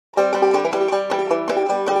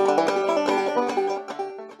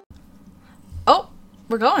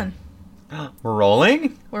We're going. We're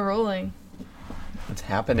rolling? We're rolling. It's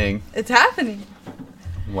happening. It's happening.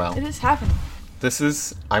 Well, It is happening. this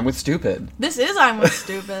is I'm with Stupid. This is I'm with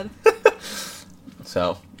Stupid.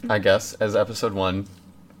 So, I guess as episode 1,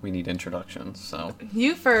 we need introductions. So,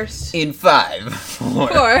 You first. in 5, 4,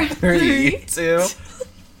 Four, 3, three, 2.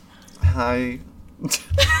 Hi.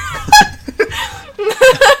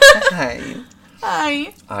 Hi.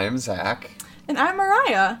 Hi. I am Zach. And I'm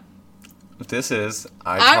Mariah. This is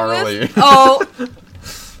I'm Charlie. with... Oh.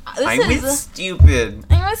 This I'm is... with Stupid.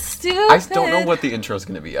 I'm with Stupid. I don't know what the intro is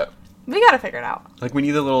going to be yet. We gotta figure it out. Like, we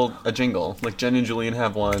need a jingle. Like, Jen and Julian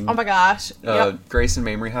have one. Oh my gosh. Yep. Grace and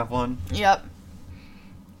Mamrie have one. Yep.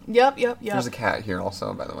 Yep. There's a cat here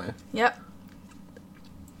also, by the way. Yep.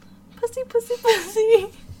 Pussy, pussy, pussy.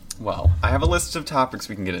 Well, I have a list of topics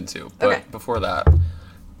we can get into, but Okay. before that,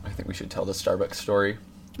 I think we should tell the Starbucks story.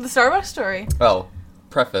 The Starbucks story. Oh,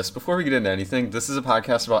 preface, before we get into anything, this is a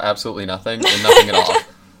podcast about absolutely nothing and nothing at all.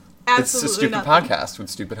 Absolutely It's a stupid nothing. podcast with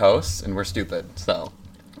stupid hosts, and we're stupid, so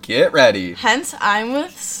get ready. Hence, I'm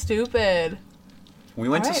with Stupid. We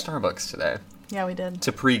went Alright. to Starbucks today Yeah, we did.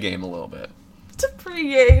 to pregame a little bit. It's a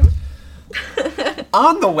pregame.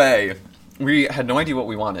 On the way, we had no idea what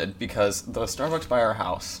we wanted because the Starbucks by our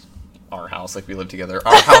house, like we live together,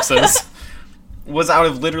 our houses, was out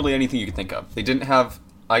of literally anything you could think of. They didn't have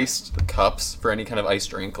iced cups for any kind of iced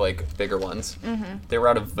drink, like bigger ones. Mm-hmm. They were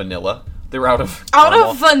out of vanilla. They were out of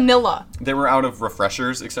caramel. Vanilla. They were out of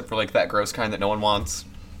refreshers, except for like that gross kind that no one wants.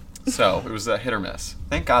 So it was a hit or miss.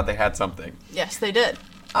 Thank God they had something. Yes, they did.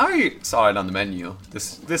 I saw it on the menu.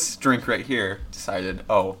 This drink right here decided,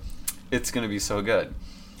 oh, it's gonna be so good.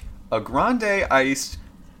 A grande iced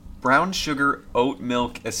brown sugar oat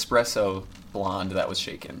milk espresso blonde that was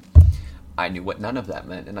shaken. I knew what none of that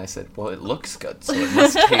meant, and I said, well, it looks good, so it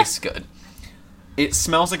must taste good. It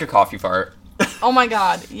smells like a coffee fart. Oh my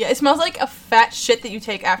god. Yeah, it smells like a fat shit that you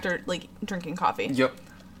take after, like, drinking coffee. Yep.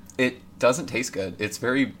 It doesn't taste good. It's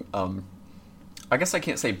very, I guess I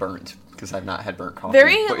can't say burnt, because I've not had burnt coffee.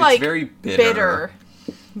 Very, but like, it's very bitter.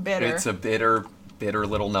 Bitter. It's a bitter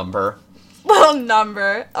little number. little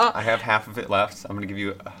number. I have half of it left. I'm going to give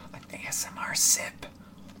you an ASMR sip.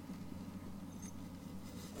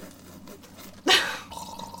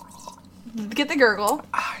 Get the gurgle.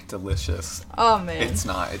 Ah, delicious. Oh, man. It's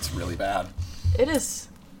not. It's really bad. It is.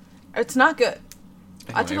 It's not good.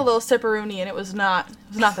 I took a Anyway, little sipperoonie and it was not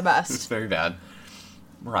the It's best. very bad.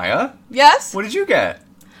 Mariah, Yes? what did you get?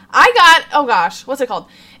 I got, oh gosh, what's it called?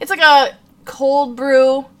 It's like a cold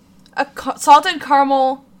brew, salted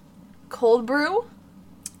caramel cold brew?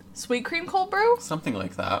 Sweet cream cold brew? Something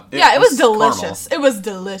like that. Yeah, it was caramel. delicious. It was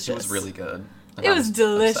delicious. It was really good. And It I was upset.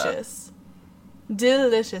 delicious.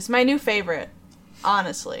 Delicious. My new favorite,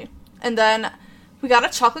 honestly. And then we got a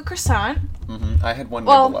chocolate croissant. Mm-hmm. I had one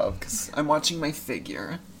Well- nibble of, because I'm watching my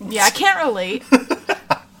figure. Yeah, I can't relate.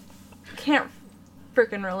 Can't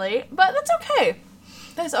freaking relate, but that's okay.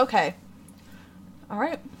 That's okay. All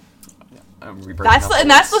right. That's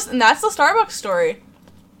the Starbucks story.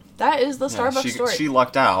 That is the Starbucks story. She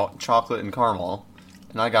lucked out, chocolate and caramel,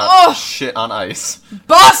 and I got Oh! shit on ice.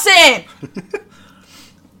 Bussin'!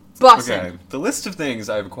 Bussin'. Okay, the list of things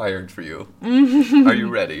I've acquired for you. Are you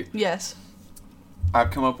ready? Yes.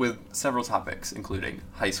 I've come up with several topics, including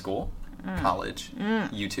high school, college,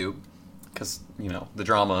 YouTube, because, the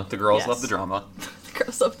drama. The girls Yes. love the drama. The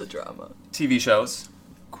girls love the drama. TV shows,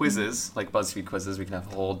 quizzes, like BuzzFeed quizzes. We can have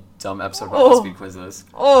a whole dumb episode about Oh. BuzzFeed quizzes.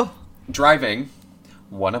 Oh, Driving.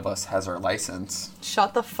 One of us has our license.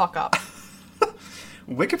 shut the fuck up.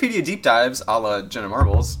 Wikipedia deep dives a la Jenna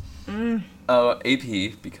Marbles.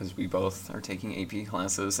 AP, because we both are taking AP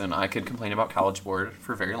classes, and I could complain about College Board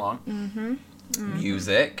for very long.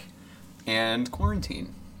 Music. And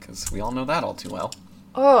quarantine, because we all know that all too well.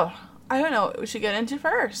 Oh, I don't know what we should get into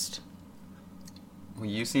first. Well,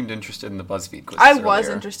 you seemed interested in the BuzzFeed quizzes I was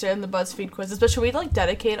earlier. interested in the BuzzFeed quizzes, but should we,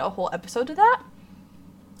 dedicate a whole episode to that?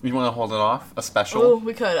 You want to hold it off? A special? Oh,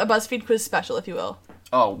 we could. A BuzzFeed quiz special, if you will.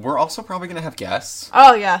 Oh, we're also probably going to have guests.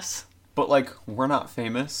 Oh, yes. But, we're not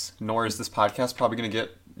famous, nor is this podcast probably going to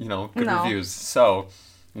get, good No. reviews. So,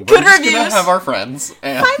 we're Good just going reviews. to have our friends.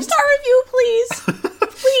 And 5-star review, please.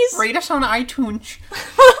 Please. rate us on iTunes.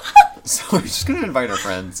 So, we're just going to invite our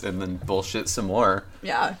friends and then bullshit some more.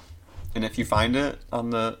 Yeah. And if you find it on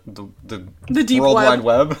the deep World web. Wide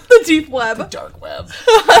Web, The deep web. the dark web,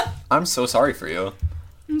 I'm so sorry for you.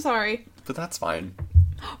 I'm sorry. But that's fine.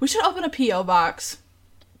 We should open a P.O. box.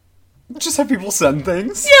 Just have people send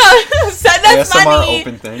things. Yeah. Send us ASMR money.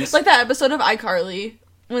 open things. Like that episode of iCarly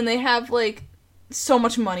when they have, so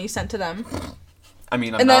much money sent to them. I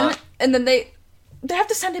mean, And then they have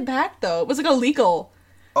to send it back, though. It was, illegal.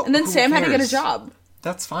 Oh, and then who Sam had to get a cares? job.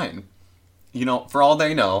 That's fine. You know, for all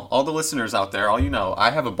they know, all the listeners out there, all you know,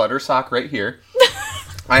 I have a butter sock right here.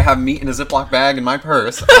 I have meat in a Ziploc bag in my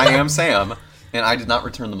purse. I am Sam, and I did not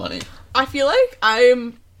return the money. I feel like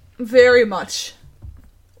I'm very much...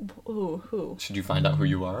 Ooh, who? Should you find out who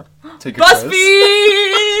you are? Take a quiz.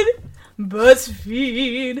 BuzzFeed!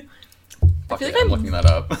 BuzzFeed. I feel like I'm looking that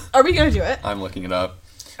up. Are we gonna do it? I'm looking it up.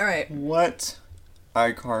 Alright. What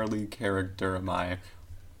iCarly character am I?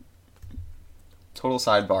 Total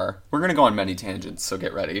sidebar. We're going to go on many tangents, so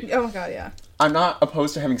get ready. Oh my god, yeah. I'm not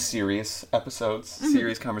opposed to having serious episodes,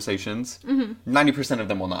 serious conversations. 90% of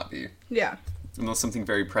them will not be. Yeah. Unless something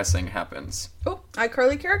very pressing happens. Oh,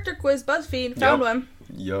 iCarly character quiz, BuzzFeed. Found one.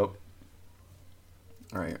 Yup.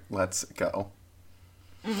 Alright, let's go.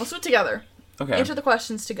 Let's do it together. Okay. Answer the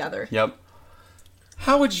questions together. Yep.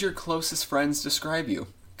 How would your closest friends describe you?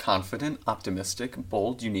 Confident, optimistic,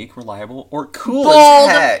 bold, unique, reliable, or cool Bold.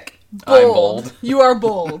 as heck? Bold. I'm bold. You are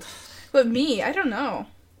bold. But me, I don't know.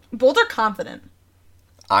 Bold or confident?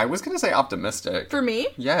 I was going to say optimistic. For me?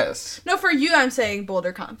 Yes. No, for you, I'm saying bold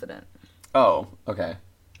or confident. Oh, okay.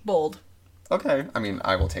 Bold. Okay, I mean,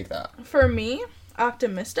 I will take that. For me,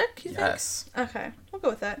 optimistic, you think? Yes. Okay, we'll go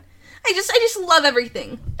with that. I just love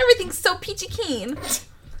everything. Everything's so peachy keen.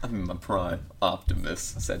 I'm a prime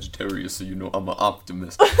optimist, Sagittarius, so you know I'm an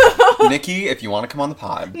optimist. Nikki, if you want to come on the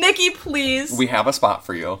pod, Nikki, please. we have a spot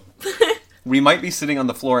for you. We might be sitting on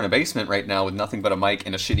the floor in a basement right now with nothing but a mic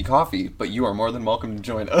and a shitty coffee, but you are more than welcome to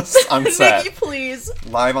join us on set. Nikki, please.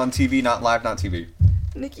 Live on TV, not live, not TV.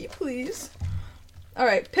 Nikki, please.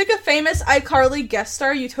 Alright, pick a famous iCarly guest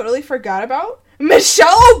star you totally forgot about.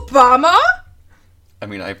 Michelle Obama? I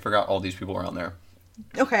mean, I forgot all these people were on there.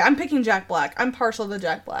 Okay, I'm picking Jack Black. I'm partial to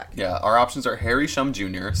Jack Black. Yeah, our options are Harry Shum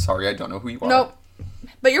Jr. Sorry, I don't know who you are. Nope.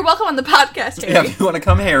 But you're welcome on the podcast, Harry. Yeah, if you want to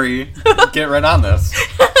come, Harry, get right on this.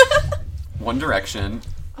 One Direction.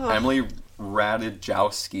 Oh. Emily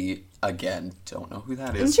Ratajkowski. Again, don't know who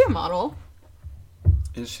that Isn't is. she a model?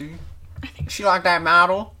 Is she? She like that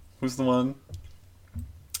model? Who's the one?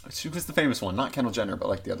 She was the famous one, not Kendall Jenner, but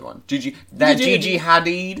like the other one. Gigi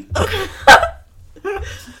Hadid.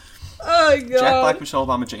 Oh, God. Jack Black, Michelle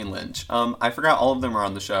Obama, Jane Lynch. I forgot all of them are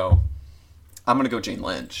on the show. I'm gonna go Jane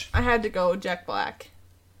Lynch. I had to go Jack Black.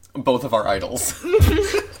 Both of our idols.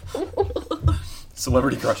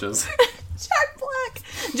 Celebrity crushes. Jack Black.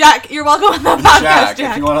 Jack, you're welcome on the podcast, Jack.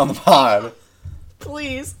 If you want on the pod.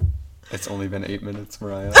 Please. It's only been 8 minutes,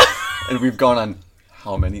 Mariah. And we've gone on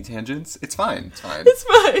how many tangents? It's fine. It's fine. It's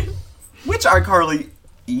fine. Which iCarly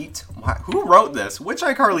eat? Who wrote this? Which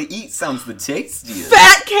iCarly eat sounds the tastiest?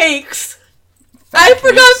 Fat cakes. Fat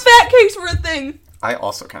forgot cakes? fat cakes were a thing. I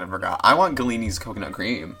also kind of forgot. I want Galini's coconut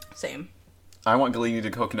cream. Same. I want Galini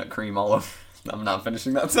to coconut cream all over. I'm not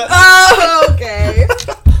finishing that sentence. Oh, okay.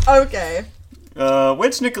 Okay.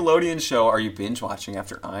 Which Nickelodeon show are you binge watching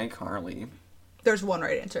after iCarly? There's one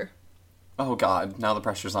right answer. Oh God, now the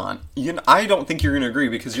pressure's on. I don't think you're gonna agree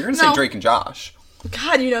because you're gonna say Drake and Josh.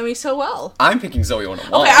 God, you know me so well. I'm picking Zoe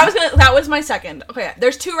 101. Okay, that was my second. Okay,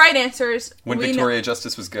 there's two right answers. When Victoria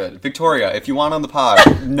Justice was good. Victoria, if you want on the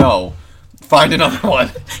pod, no. Find another one.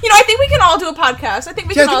 You know, I think we can all do a podcast. I think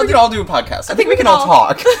we can all do a podcast. I think we can all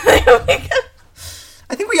talk.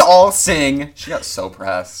 I think we all sing. She got so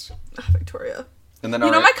pressed. Victoria. And then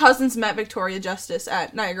my cousins met Victoria Justice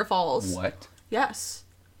at Niagara Falls. What? Yes.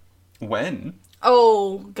 When?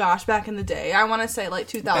 Oh, gosh, back in the day. I want to say like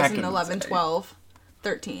 2011, 12,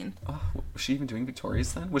 13. Oh, was she even doing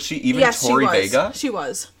Victoria's then? Was she even Tori Vega? She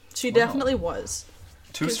was. She definitely was.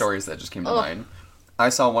 Two stories that just came to mind. I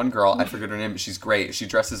saw one girl, I forget her name, but she's great. She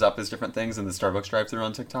dresses up as different things in the Starbucks drive-thru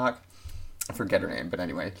on TikTok. I forget her name, but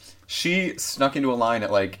anyway. She snuck into a line at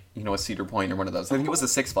a Cedar Point or one of those. I think it was the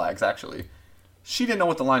Six Flags, actually. She didn't know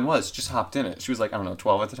what the line was, just hopped in it. She was like, I don't know,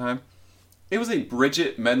 12 at the time. It was a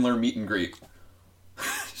Bridget Mendler meet and greet.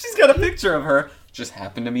 She's got a picture of her. Just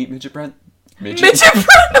happened to meet Midget Brendler. Midget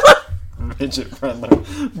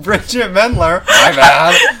Brendler. Bridget Mendler. My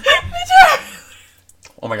bad.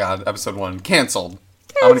 Oh my God, episode 1. Canceled.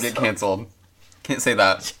 I'm gonna get canceled. Can't say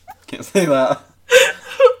that. Can't say that.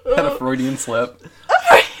 Had a Freudian slip.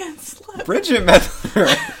 Bridget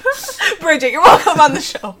Mendler. Bridget, you're welcome on the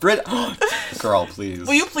show. Girl, please.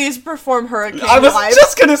 Will you please perform Hurricane I was live?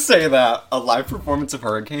 just gonna say that. A live performance of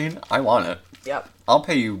Hurricane? I want it. Yep. I'll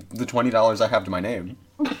pay you the $20 I have to my name.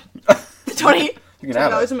 The 20? You can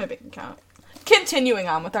have it. in my bank account. Continuing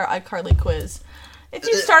on with our iCarly quiz. If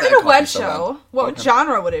you started a web show, what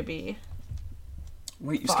genre would it be?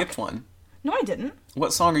 Wait, you skipped one. No, I didn't.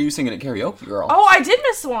 What song are you singing at karaoke, girl? Oh, I did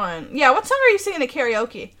miss one. Yeah, what song are you singing at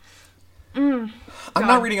karaoke? I'm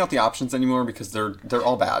not reading out the options anymore because they're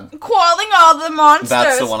all bad. Calling all the monsters.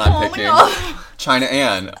 That's the one I'm picking. China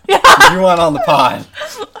Ann. Yeah. You want on the pod.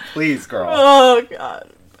 Please, girl. Oh,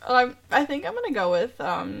 God. I think I'm gonna go with,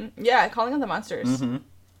 Calling all the monsters. Mm-hmm.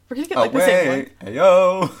 We're gonna get, like, the same one.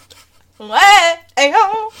 Ayo.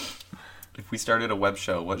 Ayo. If we started a web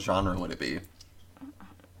show, what genre would it be?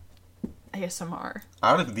 ASMR.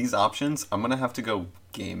 Out of these options, I'm gonna have to go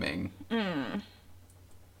gaming.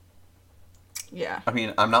 Yeah. I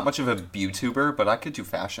mean, I'm not much of a beautuber, but I could do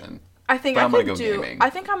fashion. I think I'm gonna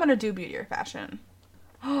do beauty or fashion.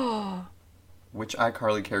 Which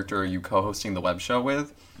iCarly character are you co-hosting the web show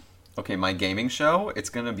with? Okay, my gaming show, it's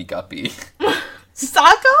gonna be Guppy.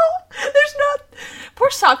 Sako? There's not... Poor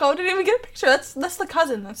Sako didn't even get a picture. That's the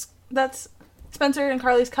cousin. That's Spencer and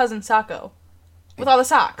Carly's cousin, Sako. With all the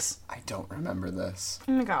socks. I don't remember this.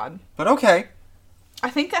 Oh my god. But okay. I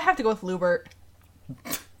think I have to go with Lubert.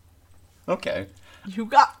 Okay. You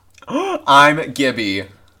got... I'm Gibby.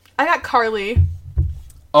 I got Carly.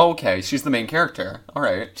 Okay, she's the main character.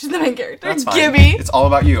 Alright. She's the main character. That's fine. Gibby. It's all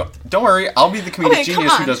about you. Don't worry, I'll be the comedic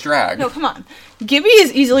genius who does drag. No, come on. Gibby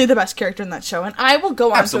is easily the best character in that show, and I will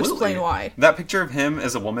go on to explain why. That picture of him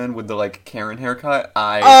as a woman with the, like, Karen haircut,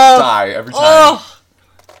 I die every time. Oh!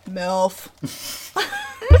 MILF.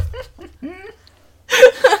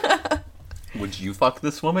 Would you fuck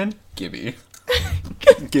this woman? Gibby.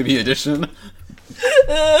 Gibby edition.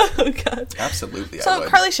 Oh, God. Absolutely, I So, would.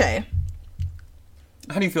 Carly Shay.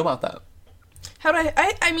 How do you feel about that? How do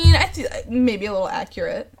I mean, I think maybe a little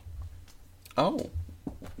accurate. Oh.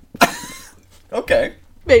 Okay.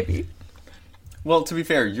 Maybe. Well, to be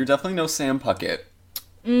fair, you're definitely no Sam Puckett.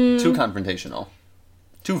 Too confrontational.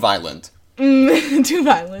 Too violent. Too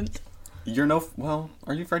violent. You're no... Well,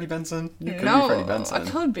 are you Freddie Benson? You could be Freddie Benson. I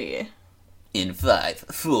could be. In 5,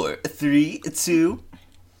 4, 3, 2...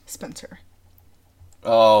 Spencer.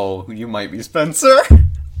 Oh, you might be Spencer.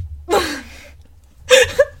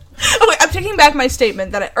 Okay, I'm taking back my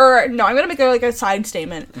statement that I'm gonna make a side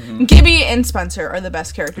statement. Mm-hmm. Gibby and Spencer are the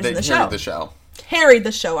best characters in the show. Carried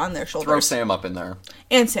the show on their shoulders. Throw Sam up in there.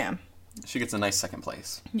 And Sam. She gets a nice second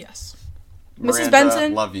place. Yes. Miranda, Mrs.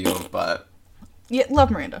 Benson. Love you, but... Yeah,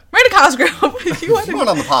 love Miranda. Miranda Cosgrove. If you want She went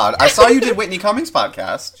on the pod. I saw you did Whitney Cummings'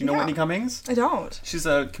 podcast. Do you know Whitney Cummings? I don't. She's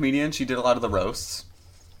a comedian. She did a lot of the roasts.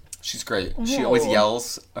 She's great. Ooh. She always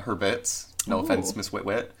yells her bits. No offense, Miss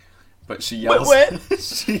Witwit. But she yells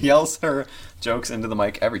she yells her jokes into the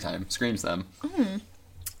mic every time. Screams them.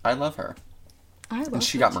 I love her. And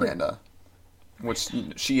she got Miranda. Which,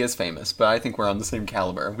 she is famous, but I think we're on the same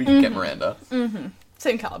caliber. We can get Miranda.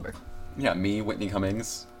 Same caliber. Yeah, me, Whitney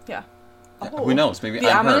Cummings. Yeah. Oh. Who knows? Maybe the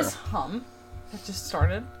I'm her. ominous hum that just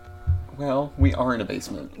started. Well, we are in a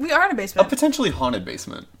basement. We are in a basement. A potentially haunted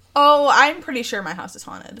basement. Oh, I'm pretty sure my house is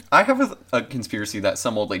haunted. I have a conspiracy that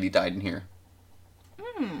some old lady died in here.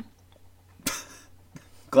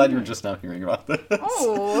 Glad you're just now hearing about this.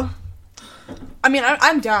 Oh. I mean,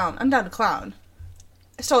 I'm down. I'm down to clown.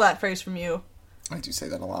 I stole that phrase from you. I do say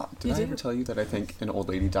that a lot. Did I ever tell you that I think an old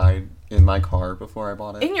lady died in my car before I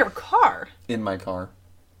bought it? In your car? In my car.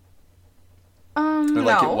 No.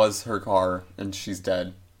 Like it was her car and she's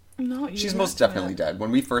dead. No, she's most definitely dead.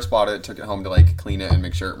 When we first bought it, took it home to like clean it and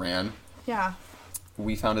make sure it ran. Yeah.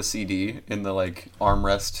 We found a CD in the like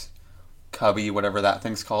armrest cubby, whatever that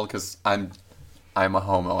thing's called, because I'm a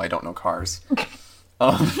homo. I don't know cars.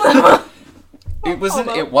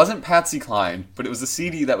 It wasn't Patsy Cline, but it was a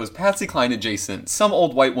CD that was Patsy Cline adjacent. Some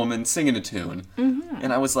old white woman singing a tune,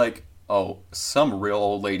 and I was like, "Oh, some real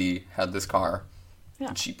old lady had this car,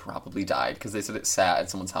 and she probably died because they said it sat at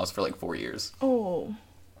someone's house for like 4 years." Oh,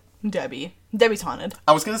 Debbie's haunted.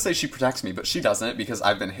 I was gonna say she protects me, but she doesn't because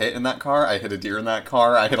I've been hit in that car. I hit a deer in that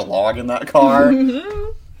car. I hit a log in that car.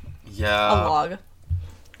 Yeah, a log.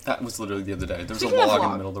 That was literally the other day. There was a log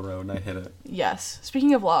in the middle of the road, and I hit it. Yes.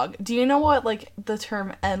 Speaking of log, do you know what like the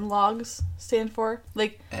term N-logs stand for?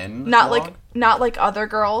 Like N-log? not like other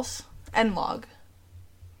girls. N-log.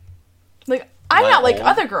 Like I'm not like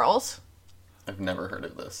other girls. I've never heard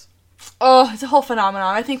of this. Oh, it's a whole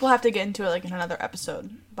phenomenon. I think we'll have to get into it like in another episode.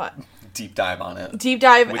 But deep dive on it. Deep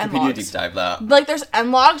dive Wikipedia N-logs. Deep dive that. Like there's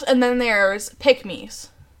N-logs and then there's pick-me's.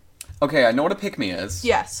 Okay, I know what a pick-me is.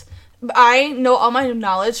 Yes. I know all my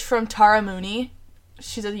knowledge from Tara Mooney.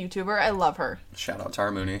 She's a YouTuber. I love her. Shout out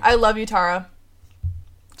Tara Mooney. I love you, Tara.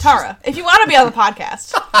 Tara, if you want to be on the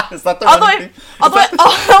podcast. Is that the all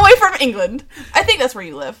the way from England. I think that's where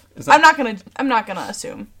you live. I'm not gonna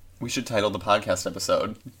assume. We should title the podcast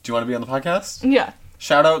episode. Do you want to be on the podcast? Yeah.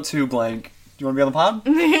 Shout out to blank. Do you want to be on the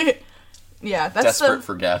pod? Yeah, that's Desperate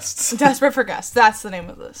for guests. Desperate for guests. That's the name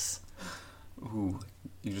of this. Ooh.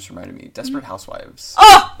 You just reminded me. Desperate Housewives.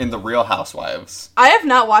 Oh! In The Real Housewives. I have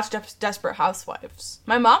not watched Desperate Housewives.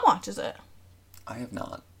 My mom watches it. I have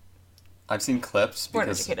not. I've seen clips because...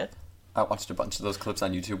 We're educated. I watched a bunch of those clips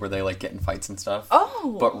on YouTube where they, like, get in fights and stuff.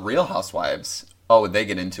 Oh. But Real Housewives, they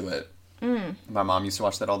get into it. My mom used to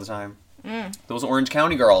watch that all the time. Those Orange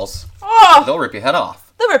County girls. Oh. They'll rip your head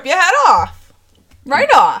off. They'll rip your head off.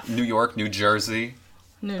 Right off. New York, New Jersey.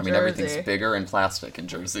 Everything's bigger and plastic in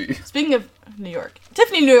Jersey. Speaking of New York,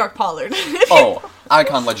 Tiffany New York Pollard.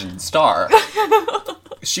 Icon, legend, and star.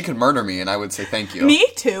 She could murder me and I would say thank you. Me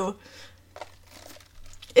too.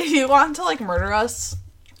 If you want to, like, murder us...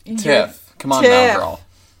 Tiff. Come on now, girl.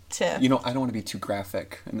 Tiff. You know, I don't want to be too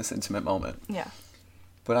graphic in this intimate moment. Yeah.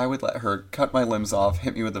 But I would let her cut my limbs off,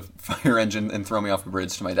 hit me with a fire engine, and throw me off a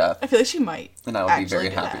bridge to my death. I feel like she might. And I would be very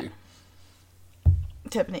happy.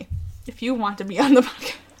 Tiffany, if you want to be on the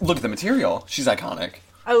podcast... Look at the material. She's iconic.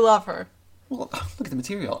 I love her. Well, look at the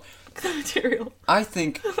material. Look at the material. I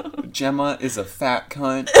think Gemma is a fat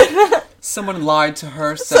cunt. Someone lied to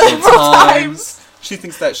her several times. She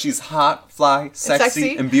thinks that she's hot, fly,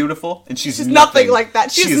 sexy, and beautiful, and she's nothing like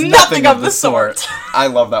that. She's nothing of the sort. I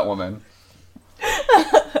love that woman.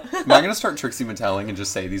 Am I going to start Trixie Mattelling and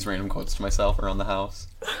just say these random quotes to myself around the house?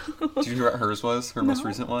 Did you hear what hers was? Her most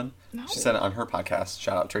recent one? No. She said it on her podcast.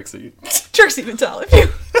 Shout out Trixie. Trixie Mattel, if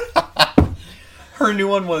you... Her new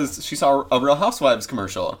one was, she saw a Real Housewives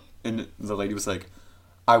commercial, and the lady was like,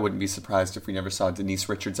 I wouldn't be surprised if we never saw Denise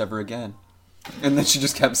Richards ever again. And then she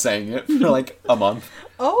just kept saying it for like a month.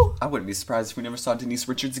 Oh. I wouldn't be surprised if we never saw Denise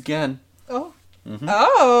Richards again. Oh. Mm-hmm.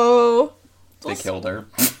 Oh. They killed her.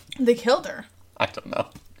 They killed her? I don't know.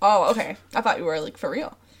 Oh, okay. I thought you were, like, for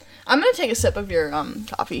real. I'm gonna take a sip of your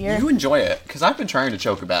coffee here. You enjoy it, because I've been trying to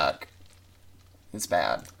choke it back. It's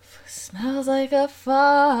bad. Smells like a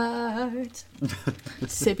fart.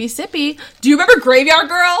 Sippy, sippy. Do you remember Graveyard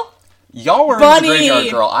Girl? Y'all were into Graveyard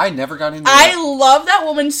Girl. I never got into it. I love that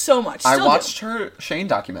woman so much. I watched her Shane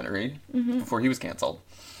documentary before he was canceled.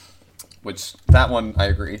 Which, that one, I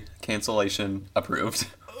agree. Cancellation approved.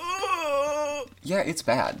 Yeah, it's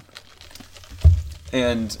bad.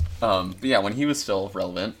 And, but yeah, when he was still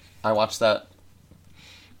relevant, I watched that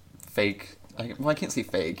fake... I can't say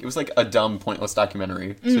fake. It was like a dumb, pointless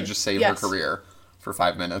documentary to just save her career for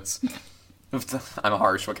 5 minutes. I'm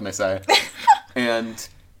harsh, what can I say? And...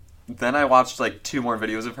 Then I watched, like, 2 more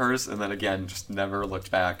videos of hers, and then, again, just never looked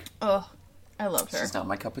back. Oh, I loved her. She's not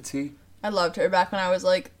my cup of tea. I loved her back when I was,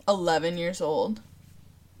 like, 11 years old.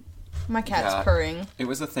 My cat's purring. It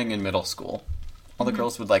was a thing in middle school. All the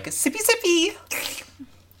girls would, like, sippy sippy!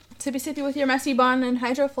 Sippy sippy with your messy bun and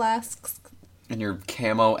hydro flasks. And your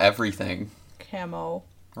camo everything. Camo.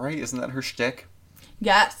 Right? Isn't that her shtick?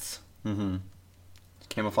 Yes. Mm-hmm.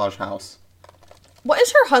 Camouflage house. What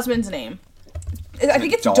is her husband's name? I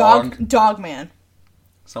think it's Dogman.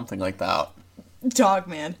 Something like that.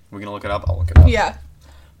 Dogman. We're gonna look it up? I'll look it up. Yeah.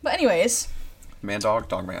 But anyways. Man dog,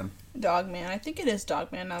 Dogman. Dogman. I think it is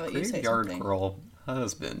Dogman now that you say something. Graveyard Girl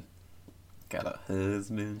husband. Got a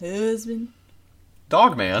husband.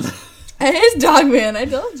 Dogman. It is Dogman, I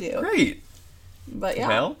told you. Great. But yeah.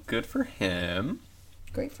 Well, good for him.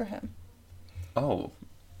 Great for him. Oh.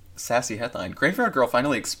 Sassy headline. Graveyard Girl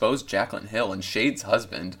finally exposed Jaclyn Hill and Shade's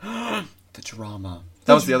husband. The drama.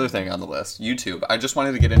 That was the other thing on the list. YouTube. I just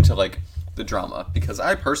wanted to get into, like, the drama. Because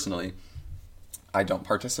I personally, I don't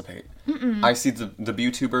participate. I see the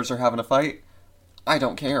YouTubers are having a fight. I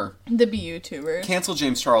don't care. The YouTubers. Cancel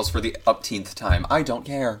James Charles for the upteenth time. I don't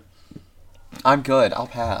care. I'm good. I'll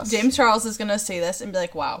pass. James Charles is going to say this and be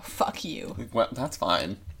like, wow, fuck you. Well, that's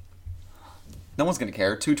fine. No one's going to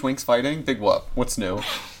care. 2 twinks fighting? Big whoop. What's new?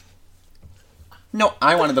 No,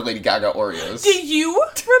 I wanted the Lady Gaga Oreos. Do you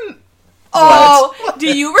do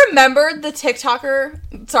you remember the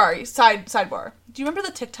TikToker? Sorry, sidebar. Do you remember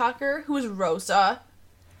the TikToker who was Rosa?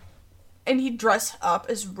 And he'd dress up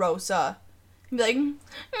as Rosa. He'd be like,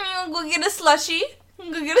 go get a slushie.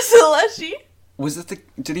 Go get a slushie. Was it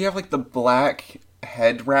did he have, like, the black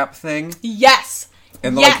head wrap thing? Yes.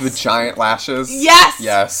 And, like, the giant lashes? Yes.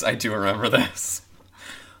 Yes, I do remember this.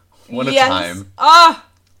 What a time.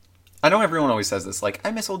 I know everyone always says this, like, I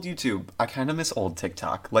miss old YouTube. I kind of miss old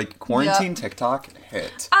TikTok. Like, quarantine TikTok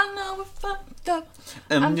hit. I know we're fucked up.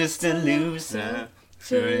 I'm just a loser.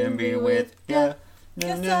 Shouldn't be with ya.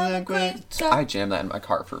 I jammed that in my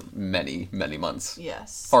car for many, many months.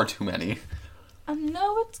 Yes. Far too many. I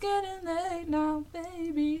know it's getting late now,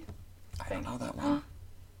 baby. I don't know that one.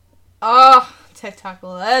 TikTok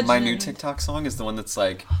legend. My new TikTok song is the one that's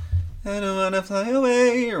like, I don't want to fly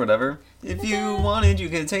away, or whatever. If you wanted, you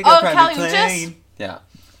could take a private plane. Yeah.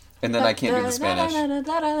 And then I can't do the Spanish.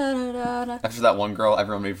 After that one girl,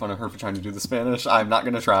 everyone made fun of her for trying to do the Spanish. I'm not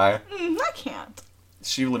going to try. I can't.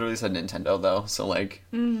 She literally said Nintendo, though. So, like...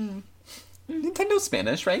 Nintendo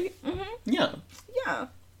Spanish, right? Yeah. Yeah.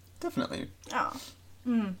 Definitely. Yeah.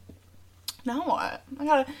 Now what?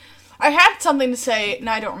 I had something to say, and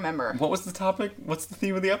I don't remember. What was the topic? What's the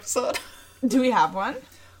theme of the episode? Do we have one?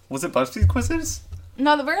 Was it BuzzFeed quizzes?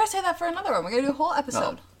 No, we're going to say that for another one. We're going to do a whole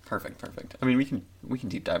episode. Oh. Perfect. I mean, we can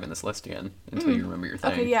deep dive in this list again until you remember your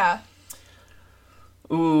thing. Okay, yeah.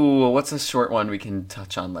 Ooh, what's a short one we can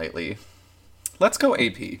touch on lightly? Let's go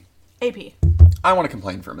AP. AP. I want to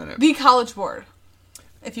complain for a minute. The College Board,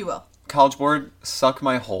 if you will. College Board, suck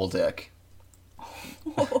my whole dick.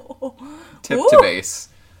 Tip to base.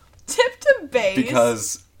 Tip to base.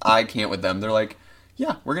 Because I can't with them. They're like,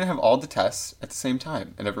 yeah, we're going to have all the tests at the same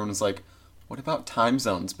time. And everyone was like, what about time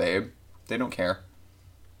zones, babe? They don't care.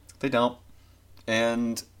 They don't.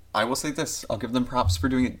 And I will say this. I'll give them props for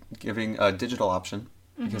giving a digital option.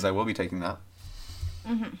 Because I will be taking that.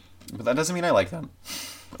 But that doesn't mean I like them.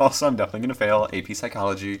 Also, I'm definitely going to fail AP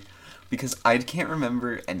Psychology. Because I can't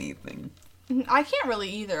remember anything. I can't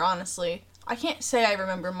really either, honestly. I can't say I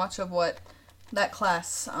remember much of what that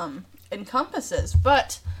class encompasses.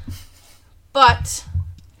 But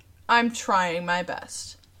I'm trying my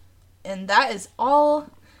best. And that is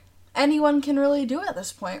all anyone can really do at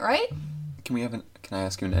this point, right? Can I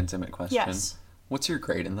ask you an intimate question? Yes. What's your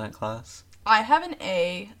grade in that class? I have an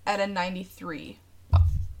A at a 93.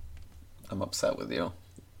 I'm upset with you.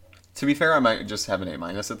 To be fair, I might just have an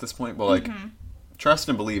A- at this point, but like, trust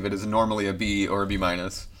and believe it is normally a B or a B-.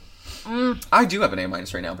 I do have an A-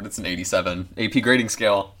 right now, but it's an 87. AP grading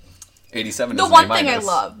scale. 87 is an A-. The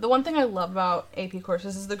one thing I love about AP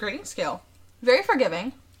courses is the grading scale. Very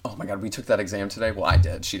forgiving. Oh my god, we took that exam today? Well, I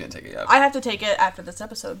did. She didn't take it yet. I have to take it after this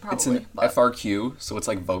episode, probably. It's an FRQ, so it's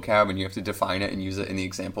like vocab, and you have to define it and use it in the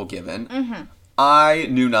example given. I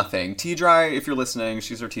knew nothing. T-Dry, if you're listening,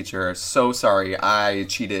 she's our teacher. So sorry, I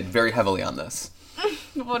cheated very heavily on this.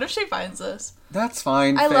 What if she finds this? That's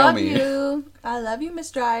fine. I love you. I love you, Miss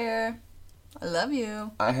Dryer. I love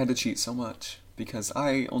you. I had to cheat so much because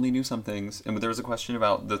I only knew some things. And there was a question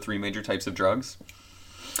about the 3 major types of drugs.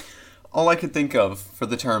 All I could think of for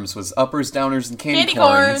the terms was uppers, downers, and candy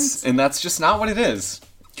corns. And that's just not what it is.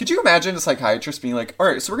 Could you imagine a psychiatrist being like, all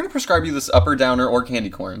right, so we're going to prescribe you this upper, downer, or candy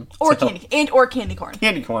corn. Or candy corn.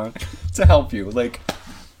 Candy corn to help you. Like,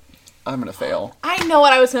 I'm going to fail. I know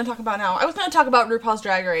what I was going to talk about now. I was going to talk about RuPaul's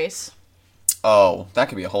Drag Race. Oh, that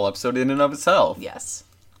could be a whole episode in and of itself. Yes.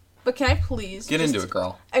 But can I please get into it,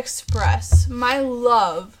 girl? Express my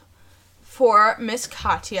love for Miss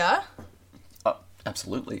Katya.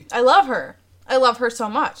 Absolutely. I love her. I love her so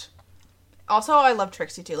much. Also, I love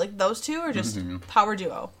Trixie too. Like, those two are just power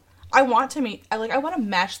duo. I want to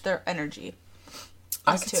match their energy.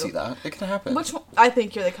 I could see that. It could happen. Which one? I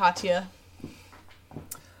think you're the Katya.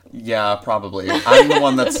 Yeah, probably. I'm the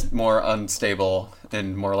one that's more unstable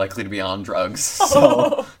and more likely to be on drugs.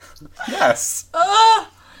 So, yes.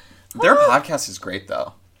 Their podcast is great,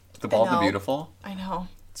 though. The Bald and the Beautiful. I know.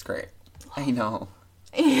 It's great. I know.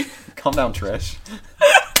 Calm down, Trish.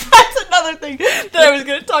 That's another thing that I was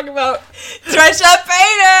going to talk about. Trisha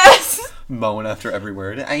Paytas! Moan after every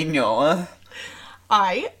word. I know.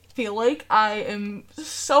 I feel like I am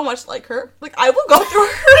so much like her. Like, I will go through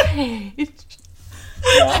her page.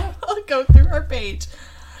 Yeah. I'll go through her page.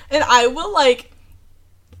 And I will, like,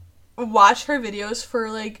 watch her videos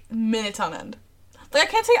for, like, minutes on end. Like,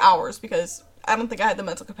 I can't say hours because I don't think I had the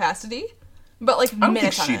mental capacity. But, like, minutes on end. I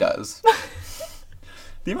don't think she does.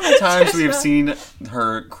 The amount of times we have seen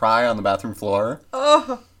her cry on the bathroom floor.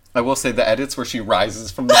 Oh. I will say the edits where she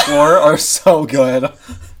rises from the floor are so good.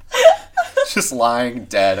 Just lying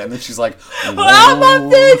dead, and then she's like, "I'm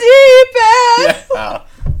up the deep end." Yeah.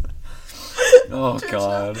 Oh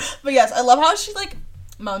god. But yes, I love how she like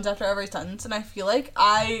moans after every sentence, and I feel like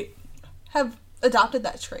I have adopted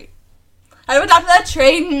that trait. Are we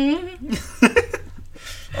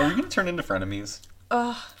gonna turn into frenemies?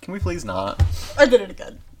 Can we please not? I did it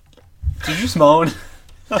again. Did you just moan?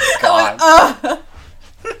 Oh god.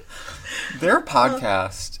 Their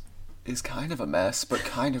podcast is kind of a mess, but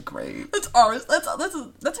kind of great. That's ours. That's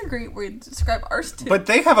a great way to describe ours too. But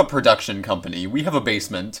they have a production company. We have a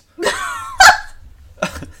basement.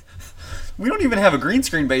 We don't even have a green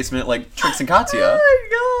screen basement like Trix and Katya. Oh my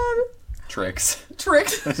god. Trix.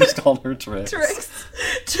 I just called her Trix.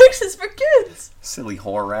 Trix is for kids. Silly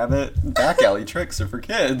whore rabbit. Back alley tricks are for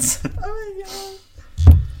kids. Oh my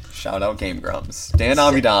god. Shout out Game Grumps. Dan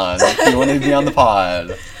Avidan, if you want to be on the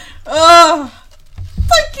pod. I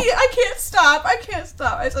can't stop. I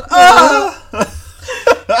said,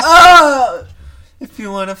 If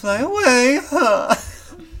you want to fly away,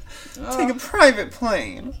 take a private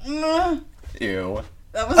plane. Ew.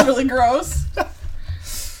 That was really gross.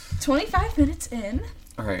 25 minutes in.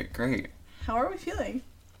 All right, great. How are we feeling?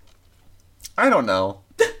 I don't know.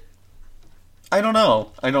 I don't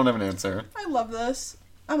know. I don't have an answer. I love this.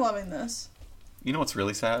 I'm loving this. You know what's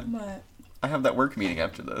really sad? What? I have that work meeting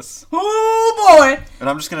after this. Oh, boy! And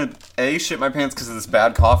I'm just going to, A, shit my pants because of this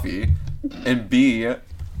bad coffee, and B,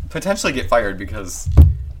 potentially get fired because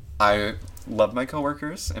I love my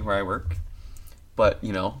coworkers and where I work. But,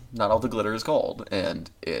 you know, not all the glitter is gold, and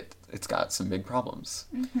it's got some big problems.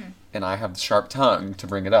 Mm-hmm. And I have the sharp tongue to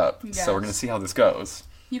bring it up, yes. So we're going to see how this goes.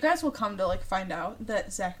 You guys will come to, like, find out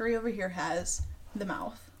that Zachary over here has the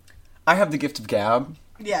mouth. I have the gift of gab.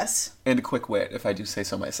 Yes. And a quick wit, if I do say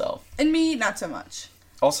so myself. And me, not so much.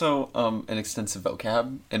 Also, an extensive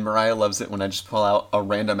vocab, and Mariah loves it when I just pull out a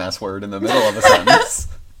random-ass word in the middle of a sentence.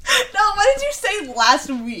 No, what did you say last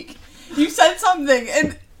week? You said something,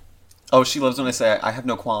 and... Oh, she loves when I say, I have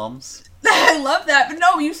no qualms. I love that, but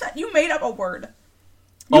no, you made up a word.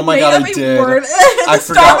 Oh my god, I did. Word I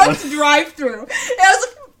forgot Starbucks drive-thru. And I was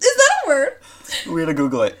like, is that a word? We had to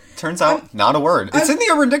Google it. Turns out, not a word. It's in the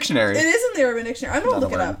Urban Dictionary. It is in the Urban Dictionary. I'm going to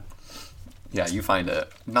look it up. Yeah, you find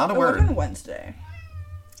it. Not a word. On Wednesday.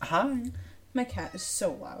 Hi. My cat is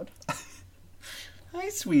so loud. Hi,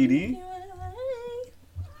 sweetie.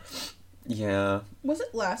 Yeah. Was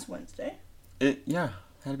it last Wednesday? Yeah.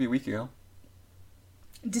 Had to be a week ago.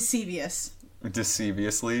 Deceivious.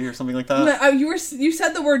 Deceivously or something like that? No, you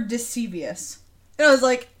said the word deceivious. And I was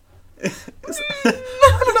like... I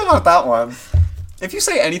don't know about that one. If you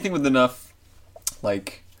say anything with enough,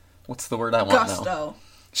 like, what's the word I want gusto. Now?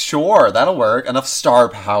 Sure, that'll work. Enough star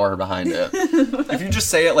power behind it. If you just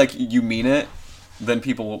say it like you mean it, then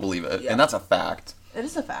people will believe it. Yeah. And that's a fact. It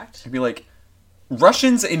is a fact. It'd be like,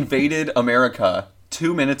 Russians invaded America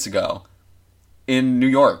 2 minutes ago in New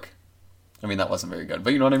York. I mean, that wasn't very good,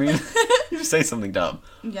 but you know what I mean? You just say something dumb.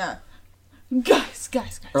 Yeah. Guys.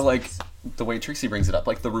 Or like, the way Trixie brings it up,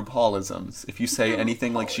 like the RuPaulisms. If you say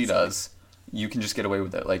anything like she does, you can just get away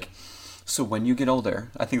with it. Like, so when you get older,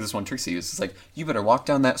 I think this one Trixie uses, like, you better walk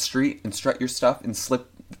down that street and strut your stuff and slip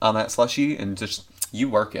on that slushie and just, you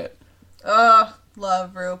work it. Love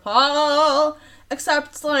RuPaul.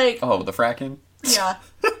 Except, like... Oh, the fracking? Yeah.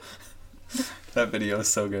 That video is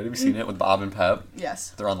so good. Have you seen it with Bob and Pep?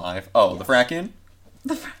 Yes. They're on live. Oh, the fracking?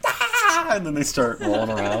 And then they start rolling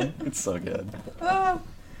around. It's so good. Oh,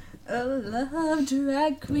 I love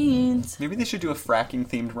drag queens. Maybe they should do a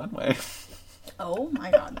fracking-themed runway. Oh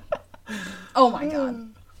my god. Oh my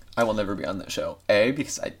god. I will never be on that show. A,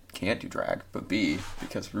 because I can't do drag, but B,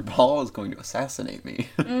 because RuPaul is going to assassinate me.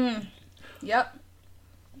 Yep.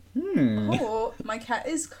 Oh, my cat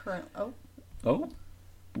is Oh?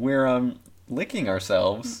 We're, licking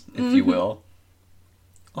ourselves, if you will.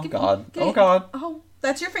 Oh god. Oh god. Oh,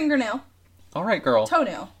 that's your fingernail. Alright, girl.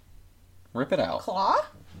 Toenail. Rip it out. Claw?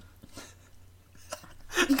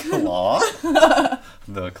 Claw?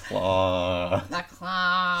 The claw. The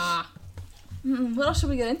claw. What else should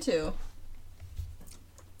we get into?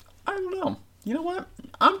 I don't know. You know what?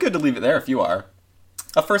 I'm good to leave it there if you are.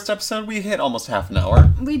 A first episode, we hit almost half an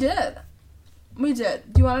hour. We did. Do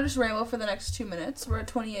you want to just ramble for the next 2 minutes? We're at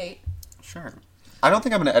 28. Sure. I don't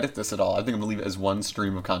think I'm going to edit this at all. I think I'm going to leave it as one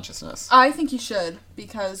stream of consciousness. I think you should,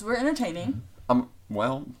 because we're entertaining.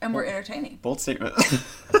 Well... And we're entertaining. Bold statement.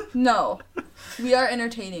 No. We are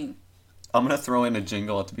entertaining. I'm going to throw in a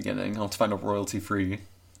jingle at the beginning. I'll have to find a royalty-free...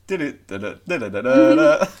 Yeah,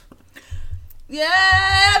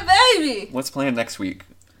 baby! What's planned next week?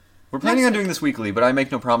 We're planning on doing this weekly, but I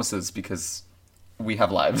make no promises because we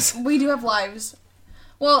have lives. We do have lives.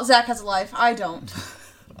 Well, Zach has a life. I don't.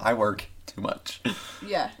 I work too much.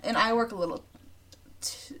 Yeah, and I work a little...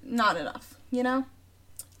 not enough, you know?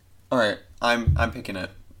 Alright, I'm picking it.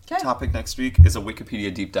 Okay. Topic next week is a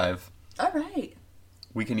Wikipedia deep dive. Alright.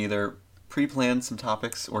 We can either pre-plan some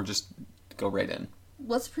topics or just go right in.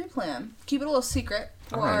 Let's pre-plan. Keep it a little secret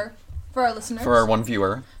for our listeners. For our one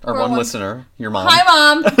viewer. Our one listener. Your mom. Hi,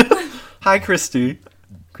 Mom! Hi, Christina.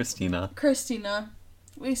 Christina.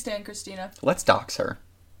 We stand Christina. Let's dox her.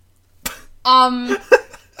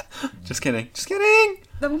 Just kidding.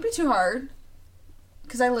 That won't be too hard.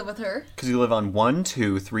 Because I live with her. Because you live on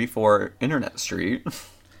 1234 Internet Street.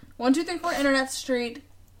 1234 Internet Street.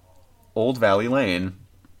 Old Valley Lane.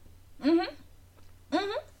 Mm-hmm.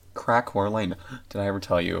 Crackhore Lane. Did I ever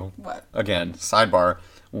tell you? What? Again, sidebar.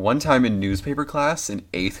 One time in newspaper class in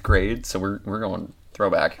 8th grade, so we're going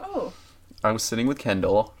throwback. Oh. I was sitting with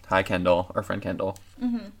Kendall. Hi, Kendall. Our friend Kendall.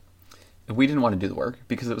 Mm-hmm. we didn't want to do the work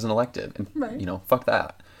because it was an elective, and Right. you know, fuck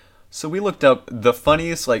that. So we looked up the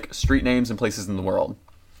funniest like street names and places in the world.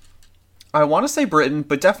 I want to say Britain,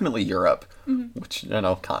 but definitely Europe, which I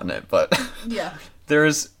know continent, but Yeah.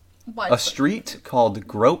 there's Why? a street called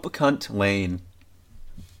Grope Cunt Lane.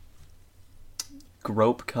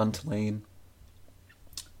 Grope Cunt Lane.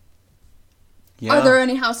 Yeah. Are there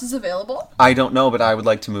any houses available? I don't know, but I would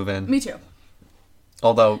like to move in. Me too.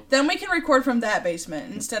 Although Then we can record from that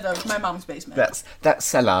basement instead of my mom's basement. that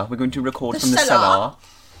cellar, we're going to record The from the cellar. cellar.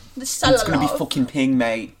 The cellar. It's going to be fucking ping,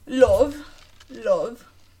 mate. Love.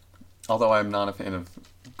 Although I'm not a fan of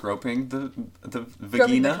groping the Groping the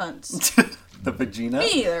vagina. cunts. The vagina. Me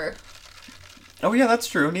either. Oh yeah, that's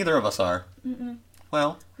true. Neither of us are.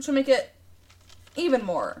 Well. Which will make it even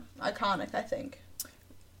more iconic, I think.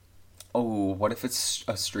 Oh, what if it's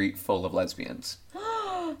a street full of lesbians?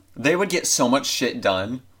 They would get so much shit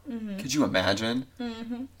done. Could you imagine?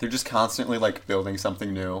 They're just constantly like building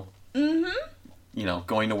something new. You know,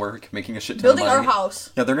 going to work, making a shit ton Building of money. our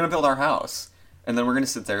house. Yeah, they're gonna build our house, and then we're gonna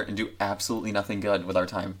sit there and do absolutely nothing good with our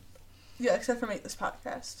time. Yeah, except for make this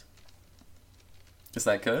podcast. Is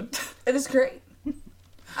that good? It is great.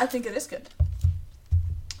 I think it is good.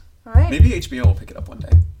 Alright. Maybe HBO will pick it up one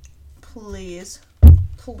day. Please.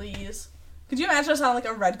 Please. Could you imagine us on like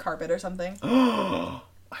a red carpet or something?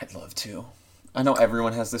 I'd love to. I know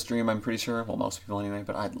everyone has this dream, I'm pretty sure. Well, most people anyway,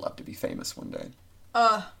 but I'd love to be famous one day.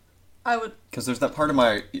 I would. Because there's that part of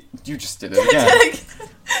my... You just did it again.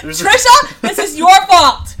 Trisha, this is your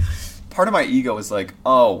fault! Part of my ego is like,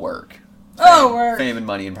 oh, work. Work. Fame and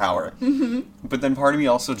money and power. But then part of me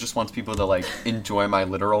also just wants people to, like, enjoy my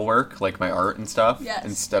literal work, like my art and stuff, Yes.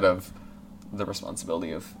 instead of the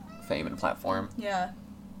responsibility of fame and platform. Yeah.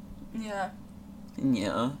 Yeah.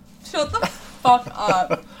 Shut the fuck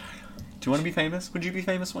up. Do you want to be famous? Would you be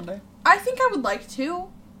famous one day? I think I would like to,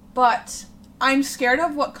 but I'm scared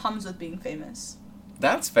of what comes with being famous.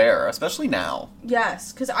 That's fair, especially now.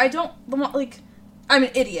 Yes, because I don't, like, I'm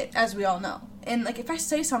an idiot, as we all know. And, like, if I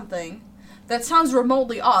say something that sounds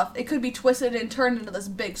remotely off, it could be twisted and turned into this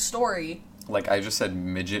big story. Like I just said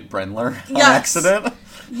midget Brendler on Yes. accident.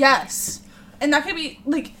 Yes. And that could be,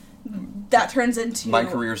 like, that turns into... My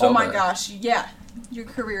career's over. over. Oh my gosh, yeah. Your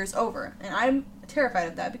career is over. And I'm terrified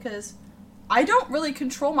of that because I don't really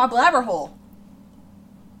control my blabber hole.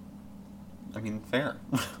 I mean, fair.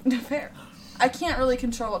 Fair. I can't really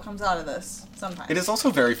control what comes out of this sometimes. It is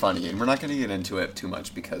also very funny, and we're not going to get into it too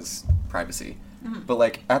much because privacy. But,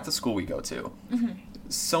 like, at the school we go to,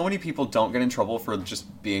 so many people don't get in trouble for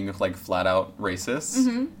just being, like, flat-out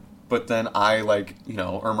racist. But then I, like, you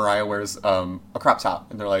know, or Mariah wears a crop top,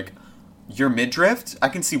 and they're like, your midriff? I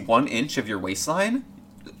can see 1 inch of your waistline?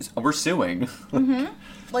 We're suing.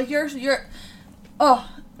 Like, you're... Oh,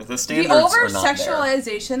 The standards the are not there.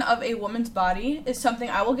 over-sexualization of a woman's body is something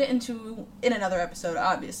I will get into in another episode,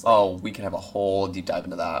 obviously. Oh, we can have a whole deep dive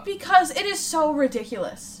into that. Because it is so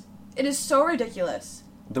ridiculous. It is so ridiculous.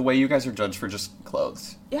 The way you guys are judged for just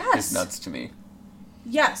clothes Yes. is nuts to me.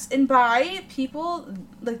 Yes, and by people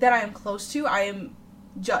like that I am close to, I am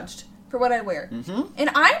judged for what I wear. And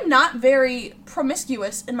I'm not very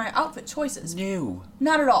promiscuous in my outfit choices. No.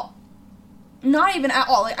 Not at all. Not even at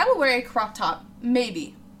all. Like, I will wear a crop top,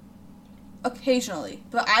 maybe. Occasionally.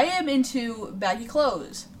 But I am into baggy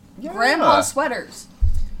clothes. Yeah. Grandpa sweaters.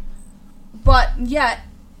 But yet,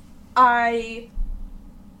 how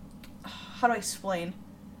do I explain?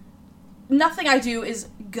 Nothing I do is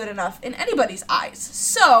good enough in anybody's eyes.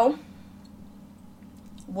 So,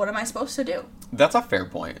 what am I supposed to do? That's a fair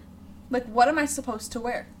point. Like, what am I supposed to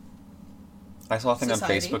wear? I saw a thing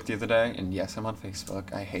Society. on Facebook the other day, and yes, I'm on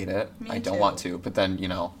Facebook. I hate it. Me I don't too. want to, but then, you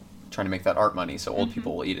know, trying to make that art money so old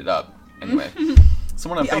people will eat it up. Anyway,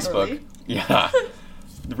 someone on The Facebook, elderly. yeah,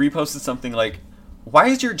 reposted something like, why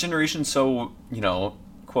is your generation so, you know,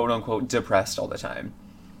 quote unquote, depressed all the time?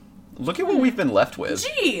 Look at what we've been left with.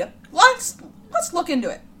 Gee, let's look into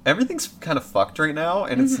it. Everything's kind of fucked right now,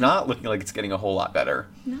 and it's not looking like it's getting a whole lot better.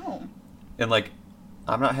 No. And, like,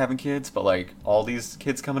 I'm not having kids, but, like, all these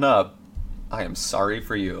kids coming up, I am sorry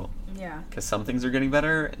for you. Yeah. Because some things are getting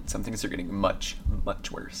better, and some things are getting much,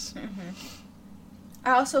 much worse.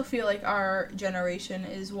 I also feel like our generation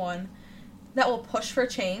is one that will push for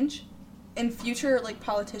change, and future, like,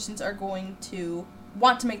 politicians are going to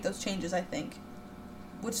want to make those changes, I think.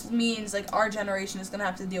 Which means, like, our generation is going to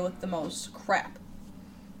have to deal with the most crap.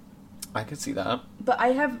 I could see that. But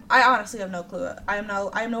I honestly have no clue. I am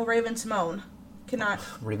no Raven Simone. Cannot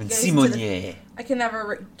Raven gaze into Simone. the- I can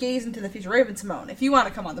never gaze into the future. Raven Simone, if you want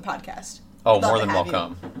to come on the podcast. Oh, we'd love more to than have you.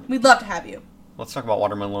 welcome. We'd love to have you. Let's talk about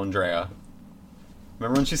Watermelon Andrea.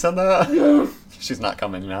 Remember when she said that? She's not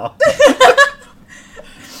coming now.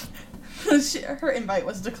 because her invite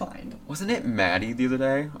was declined. Wasn't it Maddie the other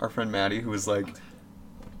day? Our friend Maddie, who was like...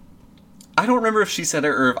 I don't remember if she said it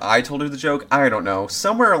or if I told her the joke. I don't know.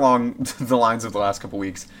 Somewhere along the lines of the last couple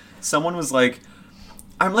weeks, someone was like,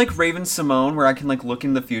 I'm like Raven Simone, where I can like look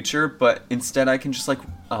in the future, but instead I can just like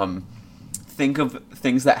think of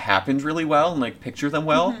things that happened really well and like picture them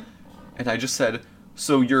well. Mm-hmm. And I just said,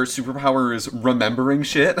 so your superpower is remembering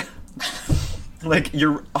shit? Like,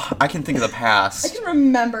 I can think of the past. I can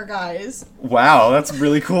remember, guys. Wow, that's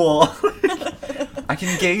really cool. I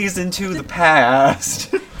can gaze into the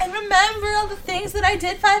past. And remember all the things that I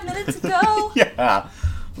did 5 minutes ago. Yeah.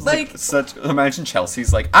 Like imagine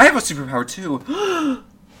Chelsea's like, I have a superpower too.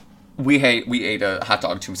 We ate a hot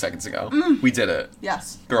dog 2 seconds ago. We did it.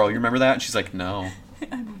 Yes. Girl, you remember that? And she's like, no.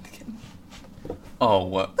 I moved again. Oh,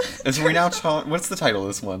 what? Is we now what's the title of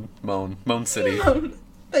this one? Moan City. Moan.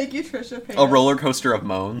 Thank you, Trisha Paytas. A roller coaster of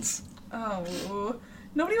moans. Oh,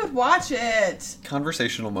 nobody would watch it.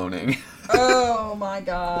 Conversational moaning. Oh my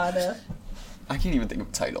god. I can't even think of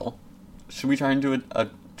a title. Should we try and do a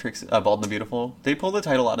Bald and the Beautiful? They pull the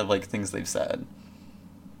title out of like things they've said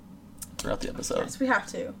throughout the episode. Yes, we have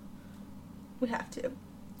to. We have to.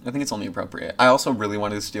 I think it's only appropriate. I also really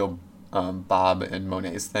wanted to steal Bob and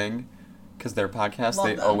Monet's thing because their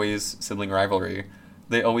podcast, always sibling rivalry.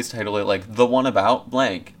 They always title it, like, The One About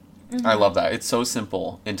Blank. Mm-hmm. I love that. It's so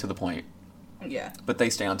simple and to the point. Yeah. But they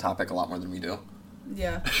stay on topic a lot more than we do.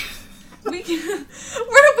 Yeah. we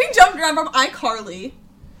jumped around from iCarly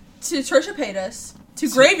to Trisha Paytas to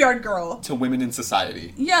Graveyard Girl. To Women in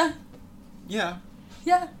Society. Yeah. Yeah.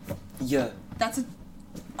 Yeah. Yeah. That's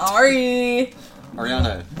Ari.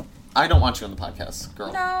 Ariana, I don't want you on the podcast,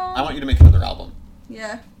 girl. No. I want you to make another album.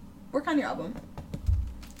 Yeah. Work on your album.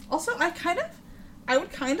 Also, I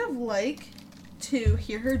would kind of like to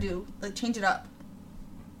hear her change it up.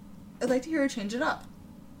 I'd like to hear her change it up.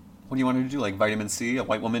 What do you want her to do? Like Vitamin C, a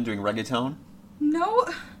white woman doing reggaeton?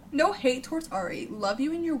 No hate towards Ari. Love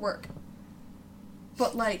you in your work.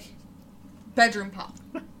 But, like, bedroom pop.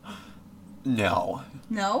 No.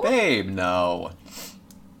 No? Babe, no.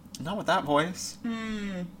 Not with that voice.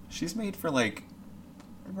 She's made for, like,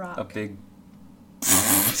 rock. A big...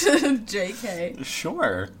 JK.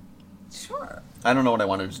 Sure. I don't know what I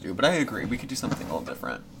wanted to do, but I agree. We could do something a little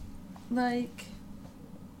different. Like...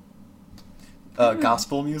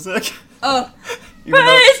 gospel music. Oh.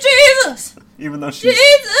 Praise Jesus! Even though she's...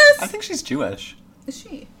 Jesus! I think she's Jewish. Is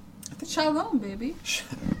she? Shalom, baby.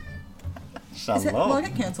 Shalom. Will I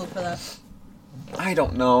get canceled for that? I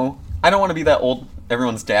don't know. I don't want to be that old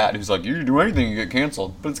everyone's dad who's like, you do anything, you get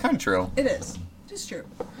canceled. But it's kind of true. It is. It is true.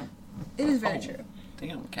 It is very true.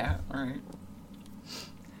 Damn, cat. Alright.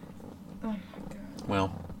 Oh my god.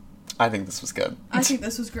 Well, I think this was good. I think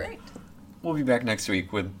this was great. We'll be back next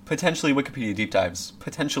week with potentially Wikipedia deep dives.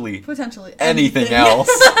 Potentially anything else.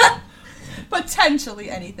 Potentially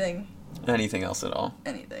anything. Anything else at all.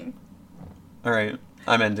 Anything. Alright,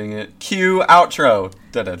 I'm ending it. Cue outro.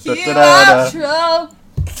 Cue outro.